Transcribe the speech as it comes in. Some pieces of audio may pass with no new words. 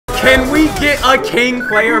Can we get a king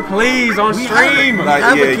player, please, on stream?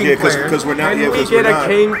 Because we're not. Can we get a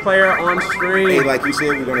king player on stream? Hey, like you said,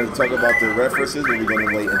 we're going to talk about the references, or we're going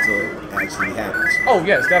to wait until it actually happens. Oh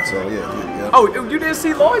yes, definitely. So yeah. Oh, you didn't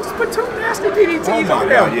see Lloyd just put 2 nasty DDTs on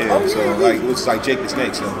there. Like it looks like Jake the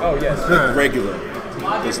Snake. So regular.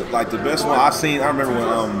 It's like the best one I've seen. I remember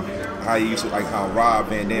when how he used to how Rob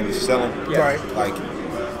Van Dam used to sell him. Right. Like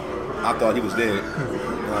I thought he was dead.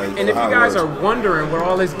 And if you guys are wondering where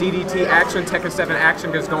all this DDT action, Tekken 7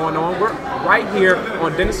 action is going on, we're right here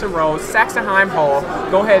on Denison Road, Saxonheim Hall.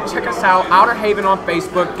 Go ahead, check us out. Outer Haven on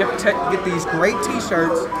Facebook. Get these great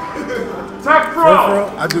T-shirts. Techfro!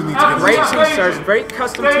 I do need to get great T-shirts, great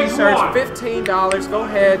custom T-shirts, $15. Go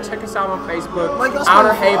ahead, check us out on Facebook.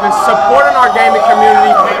 Outer Haven, supporting our gaming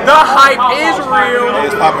community. The hype is real.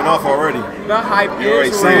 It's popping off already. The hype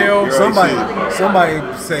is real. Somebody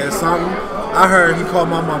said something. I heard he called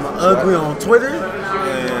my mama ugly on Twitter.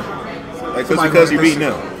 Yeah. Like because you beating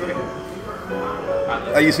them.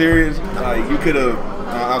 Are you serious? Like you could have.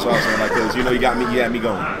 That's what I was saying. Like, cause you had me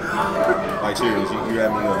going. Like serious, you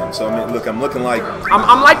had me going. So I mean, look, I'm looking like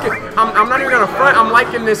I'm liking. I'm not even gonna front. I'm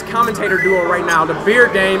liking this commentator duo right now. The beer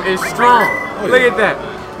game is strong. Oh, yeah. Look at that.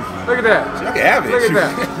 Look at that. I can have it. Look at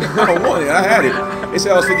that. I won it. I had it. They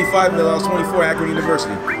said I was 55 mil. I was 24 at Akron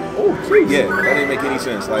University. Oh, jeez. Yeah, that didn't make any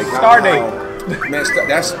sense. Like Star date. Man,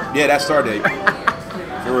 that's Star date.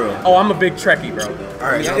 For real. Oh, I'm a big Trekkie, bro.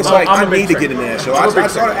 All right, it's like I need to get in that show. I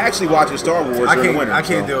started actually watching Star Wars during the winter. I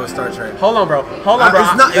can't deal with Star Trek. Hold on, bro. Hold on, bro.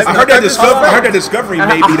 I heard that Discovery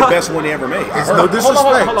may be the best one they ever made. It's no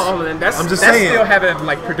disrespect. Hold on. I'm just saying. Still having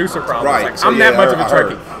like producer problems. Right. Like, I'm that much of a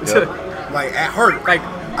Trekkie. Like at heart, like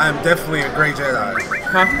I'm definitely a Grey Jedi.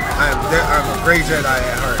 Huh? I'm a Grey Jedi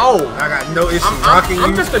at heart. Oh, I got no issue rocking you.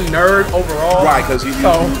 I'm just a nerd overall. Right, because we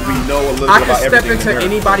know a little bit about everything. I can step into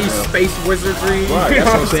anybody's space wizardry. Right, that's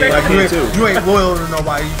what I'm saying. Like you ain't loyal to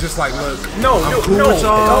nobody. You just like, look. No.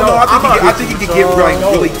 I think you could get like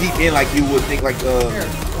really deep in, like you would think, like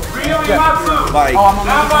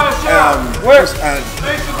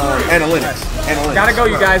analytics. Gotta go,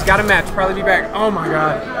 you guys. Gotta match. Probably be back. Oh my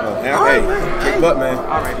god. Hey, kick butt, man.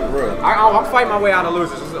 All right, I'll fight my way out of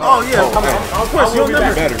losers. Oh yeah, of course.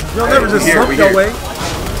 You'll never just slump your way.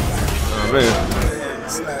 Oh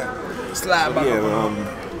man. Slap.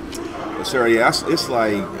 Yeah, sir. Yeah, it's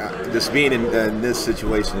like just being in this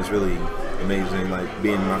situation is really amazing. Like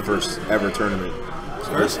being my first ever tournament.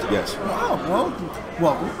 Yes.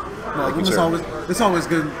 Well, it's always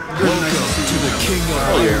good. Nice to see the king of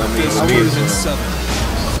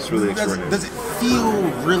it's really extraordinary. Does it feel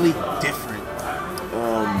really different,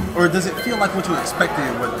 or does it feel like what you expected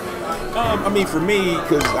it would? I mean, for me,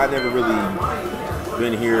 because I never really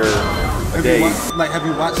been here a day. Have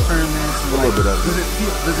you watched tournaments? A little bit of it.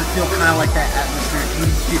 Does it feel kind of like that atmosphere?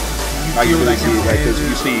 You really see it, because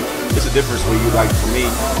you see, it's a difference where you, like, for me,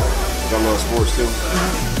 I love sports too.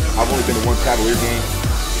 I've only been to one Cavalier game.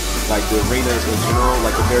 Like the arenas in general,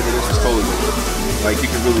 like compared to this, is totally different. Like you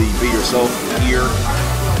can really be yourself here.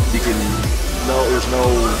 You can there's no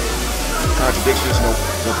contradictions, no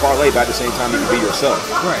parlay, but at the same time you can be yourself.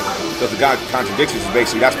 Right. Because the contradictions is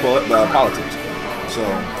basically that's politics. So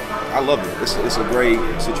I love it. It's a great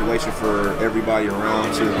situation for everybody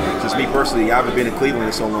around. Just me personally, I haven't been in Cleveland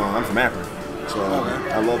in so long. I'm from Akron. So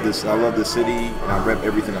I love this city, and I rep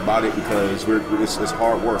everything about it because it's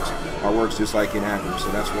hard work. Hard work's just like in Akron, so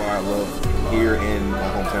that's why I love here in my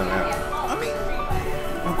hometown of Akron. I mean,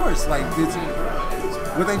 of course, like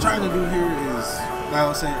what they're trying to do here is, like I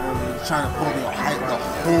was saying earlier, trying to pull the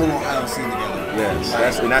whole Ohio scene together. Yes,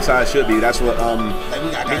 that's how it should be. That's what like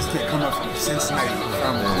we got guys that come up from Cincinnati,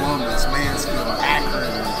 from Columbus, Mansfield,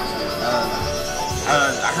 Akron.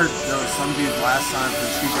 I heard there was some dudes last time for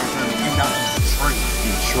the Street Fighter tournament came down from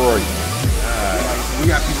Detroit. So we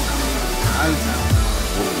got people coming out of town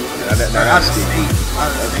now. Out of the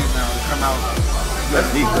state now to come out. That's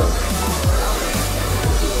deep though.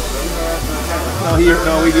 We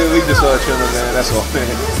just chilling, man. That's all, man.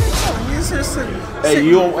 Hey,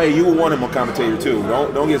 you want him a commentator too.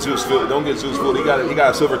 Don't get Zeus fooled. Don't get Zeus fooled. He got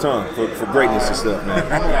a silver tongue for greatness and stuff, man.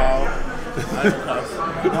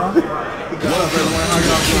 What up, everyone? How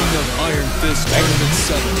y'all doing? King of Iron Fist Tournament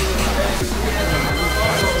 7.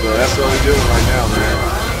 So that's what we're doing right now, man.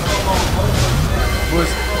 Put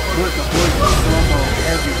the boys in slow-mo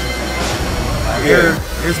everything.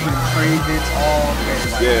 It's been crazy all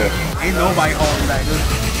day. Like, ain't nobody holding back.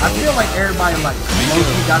 I feel like everybody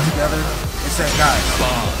low-key got together and said, guys,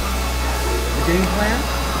 the game plan,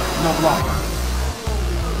 no blocking.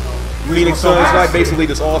 Phoenix Suns like basically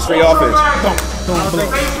just all straight offense. Don't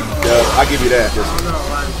block. Yeah, I give you that.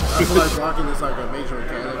 I feel like blocking is like a major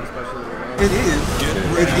mechanic, especially It is.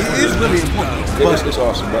 It is really important. It's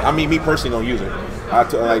awesome. But I mean, me personally don't use it.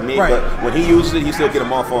 Like me, Right. but when he uses it, he still get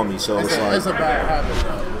them off on me. So it's like It's a bad habit,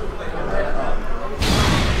 though.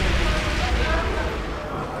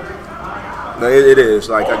 no, it is.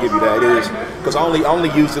 Like I give you that. It is because I only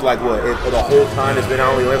used it like what the whole time it's been. I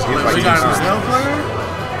only used it like 2 times.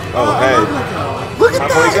 Oh, hey. Look at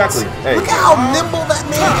that. Exactly. Hey. Look at how nimble that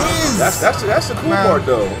man is. That's the cool part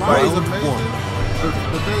though. Like, The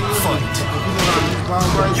thing is, if you know how to use bomb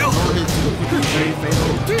right, no hits to the people is very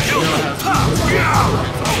fatal.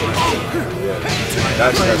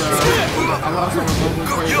 that's true. I lost on a global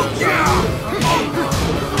play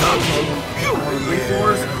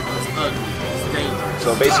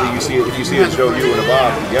So basically, if you see it show you and a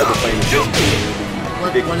Bob together playing the Disney game,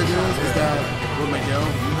 what it is that with Miguel,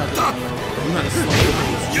 you had to slow the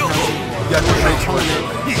pace. You had to control it.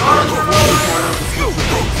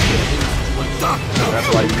 that's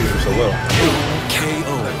why you use it so well.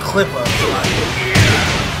 KO. Clip up.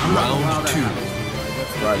 Round 2.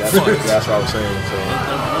 Right, that's what I was saying. So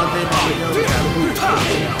One thing about Miguel is that boot.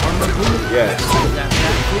 Armor boot. yes, That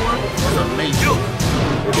back four was amazing.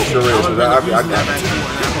 it sure is. I I that back four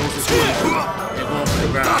and that holds the sword and going for the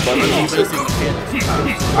ground. But It's basically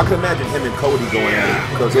I can imagine him and Cody going at it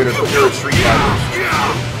because they're street fighters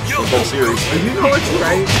in both series. You know what's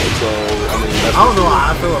right? So I mean, that's I don't know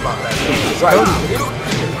how I feel about that. right.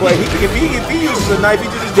 But if he uses a knife,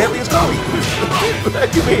 he's just as deadly as Cody. What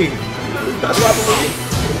do you mean? That's what I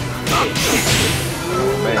believe.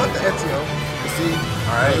 Man. Not the Ezio. See,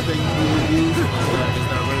 Alright. the other thing you would use is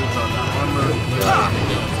that range on the armor.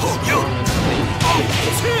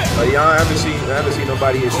 I haven't seen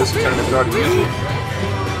nobody. It's just trying to start to use it.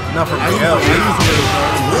 Not from I Miguel.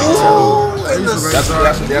 use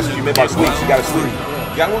That's what you meant by sweeps. You got a sweep.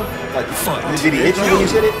 You got one? Like, did he hit you when you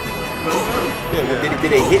said it? Yeah.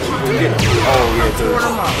 Did they hit you when you did it? Oh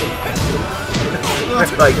yeah.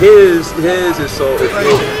 Like his is so if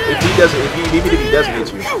he doesn't hit you,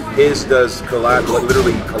 his does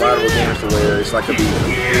literally collateral damage to where it's like to be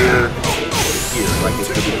here, like it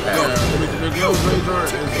could be a pass. Miguel's radar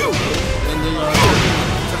is and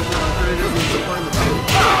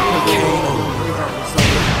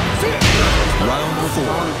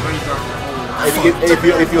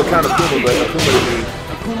If you account Akuma, but Akuma to me,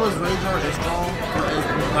 Akuma's radar is strong, but it's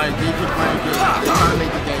like they just playing good. They're trying to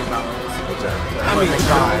make the game balance. I mean,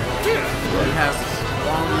 God. He has the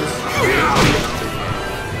longest.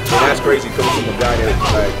 and that's crazy coming from a guy that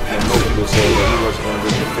like most people say that he wasn't going to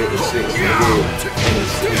really fit in 6. He did, and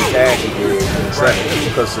his tag he did in 7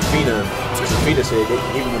 because Safina said that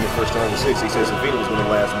even when they first started in 6, he said Safina was going to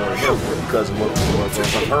last more than him because of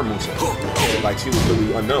her moveset. Like she was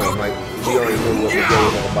really unknown. Like we already knew what the game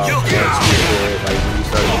was all about. Like when he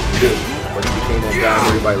started to do this, but he became that guy and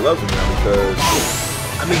everybody loves him now because.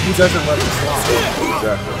 I mean, who doesn't love this slot?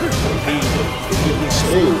 Exactly. He's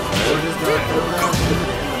smooth.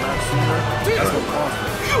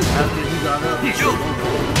 After he got up,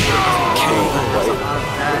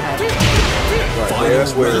 Right,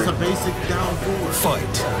 that's where it's a basic down forward. Fight.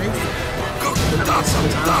 Sometimes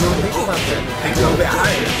you don't think about that. Think a little bit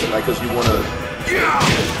higher. like because you want to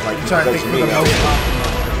like Try to think for the most optimal.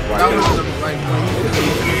 That was like when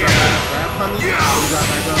he got grab honey, he got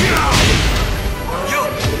back up.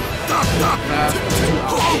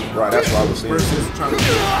 right. That's what I was saying. Versus trying to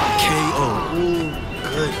KO.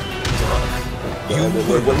 Good.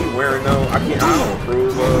 What he wearing though, I don't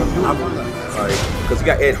approve like because he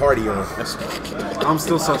got Ed Hardy on. I'm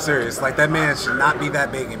still so serious. Like, that man should not be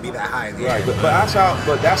that big and be that high. Right, but that's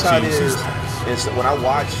how it is. And so when I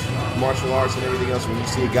watch martial arts and everything else, when you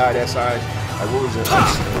see a guy that size, like what was it,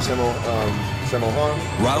 Sammo Hung?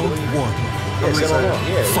 Round 1. Yeah, Sammo Hung.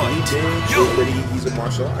 Yeah, Fight. but he's a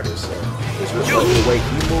martial artist, so it's really, the way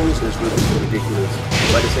he moves is really ridiculous.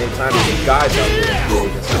 But at the same time, there's guys out there that's big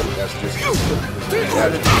and stuff. That's just the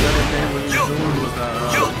other thing when you're doing was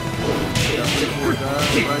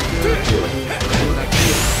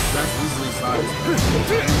that's easily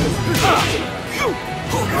sized.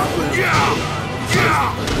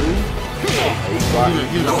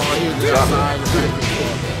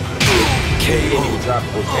 KO.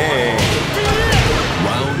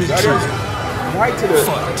 Round 2. Right to the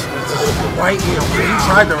Fight. Right, you know, he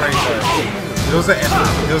tried the right there. It was an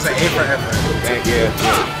effort. It was an A for effort. yeah.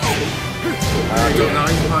 Now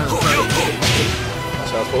he's trying to play.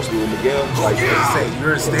 That's how it's supposed to be with Miguel. Like Say,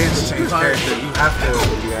 you're a stance change character. You have to.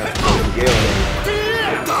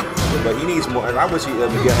 Miguel. But he needs more. And I wish he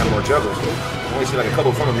Miguel had more juggles. I only see like a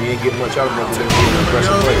couple from him. He ain't getting much out of him than being an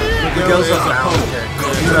aggressive player. Miguel's a balance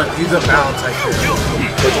character. He's a balance type character.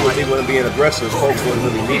 But you would think with him being aggressive, folks wouldn't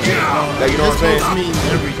really need him. Now, you know what I'm saying? Means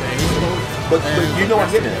everything. But you know I'm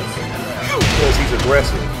getting at. Because he's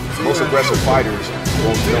aggressive. Most aggressive fighters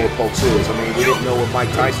won't know what folks is. I mean, we didn't know what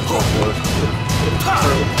Mike Tyson's folks was.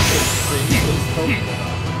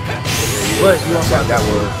 But you also got that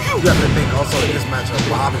word. You have to think also in this matchup,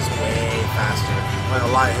 Bob is way faster. Like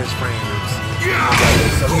a lot of his frames.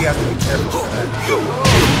 So he has to be careful with that.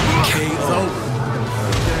 KO.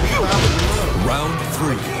 Round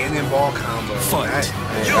 3. Cannonball combo. Fight.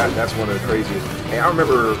 That's one of the craziest. Hey, I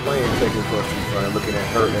remember playing Tekken for and looking at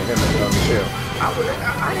her and him and Michelle. I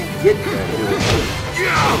didn't get that.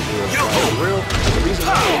 Real. The reason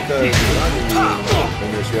why because I knew when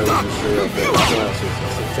Michelle was Michelle, but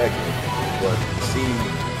it's Tekken. But see,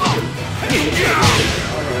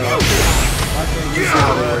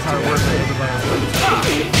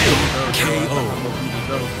 KO.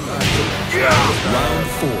 Round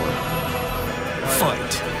 4.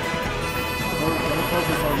 Fight.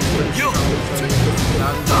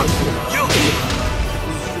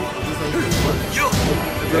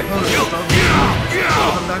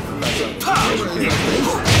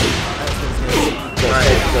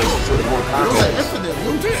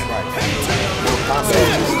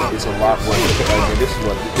 It's a lot more.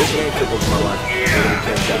 This game took over my life.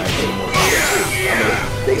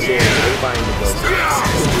 They said everybody in the boat.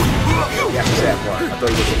 Yeah, the sad part. I thought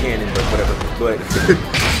he was a cannon, but whatever. But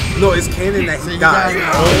no, it's canon that he died. And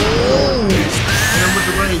with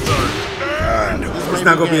the range on. It's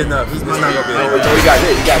not gonna be enough. It's not gonna be enough. No, he got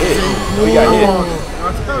hit. He got hit. He got hit.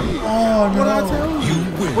 I tell you. Oh, what did I tell you?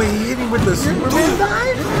 Wait, he hit him with the Superman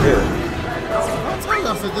dive? Yeah. I tell you, I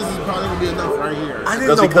said this is probably gonna be enough right here. I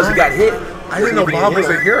didn't know because he got hit. I didn't know Bob was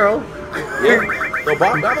a hero. Yeah. No,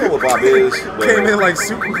 Bob. I don't know what Bob is. But Came in like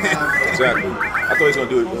Superman. Exactly. I thought he was gonna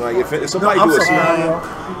do it. Like if somebody do it,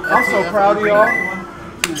 I'm so proud of y'all.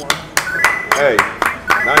 Hey,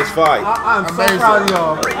 nice fight. I'm so proud of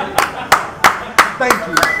y'all. Thank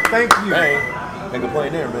you. Thank you. Hey, ain't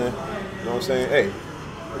complaining there, man. You know what I'm saying? Hey,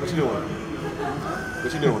 what you doing?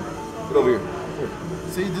 What you doing? Get over here.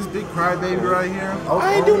 See this big crybaby right here?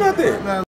 I ain't do nothing.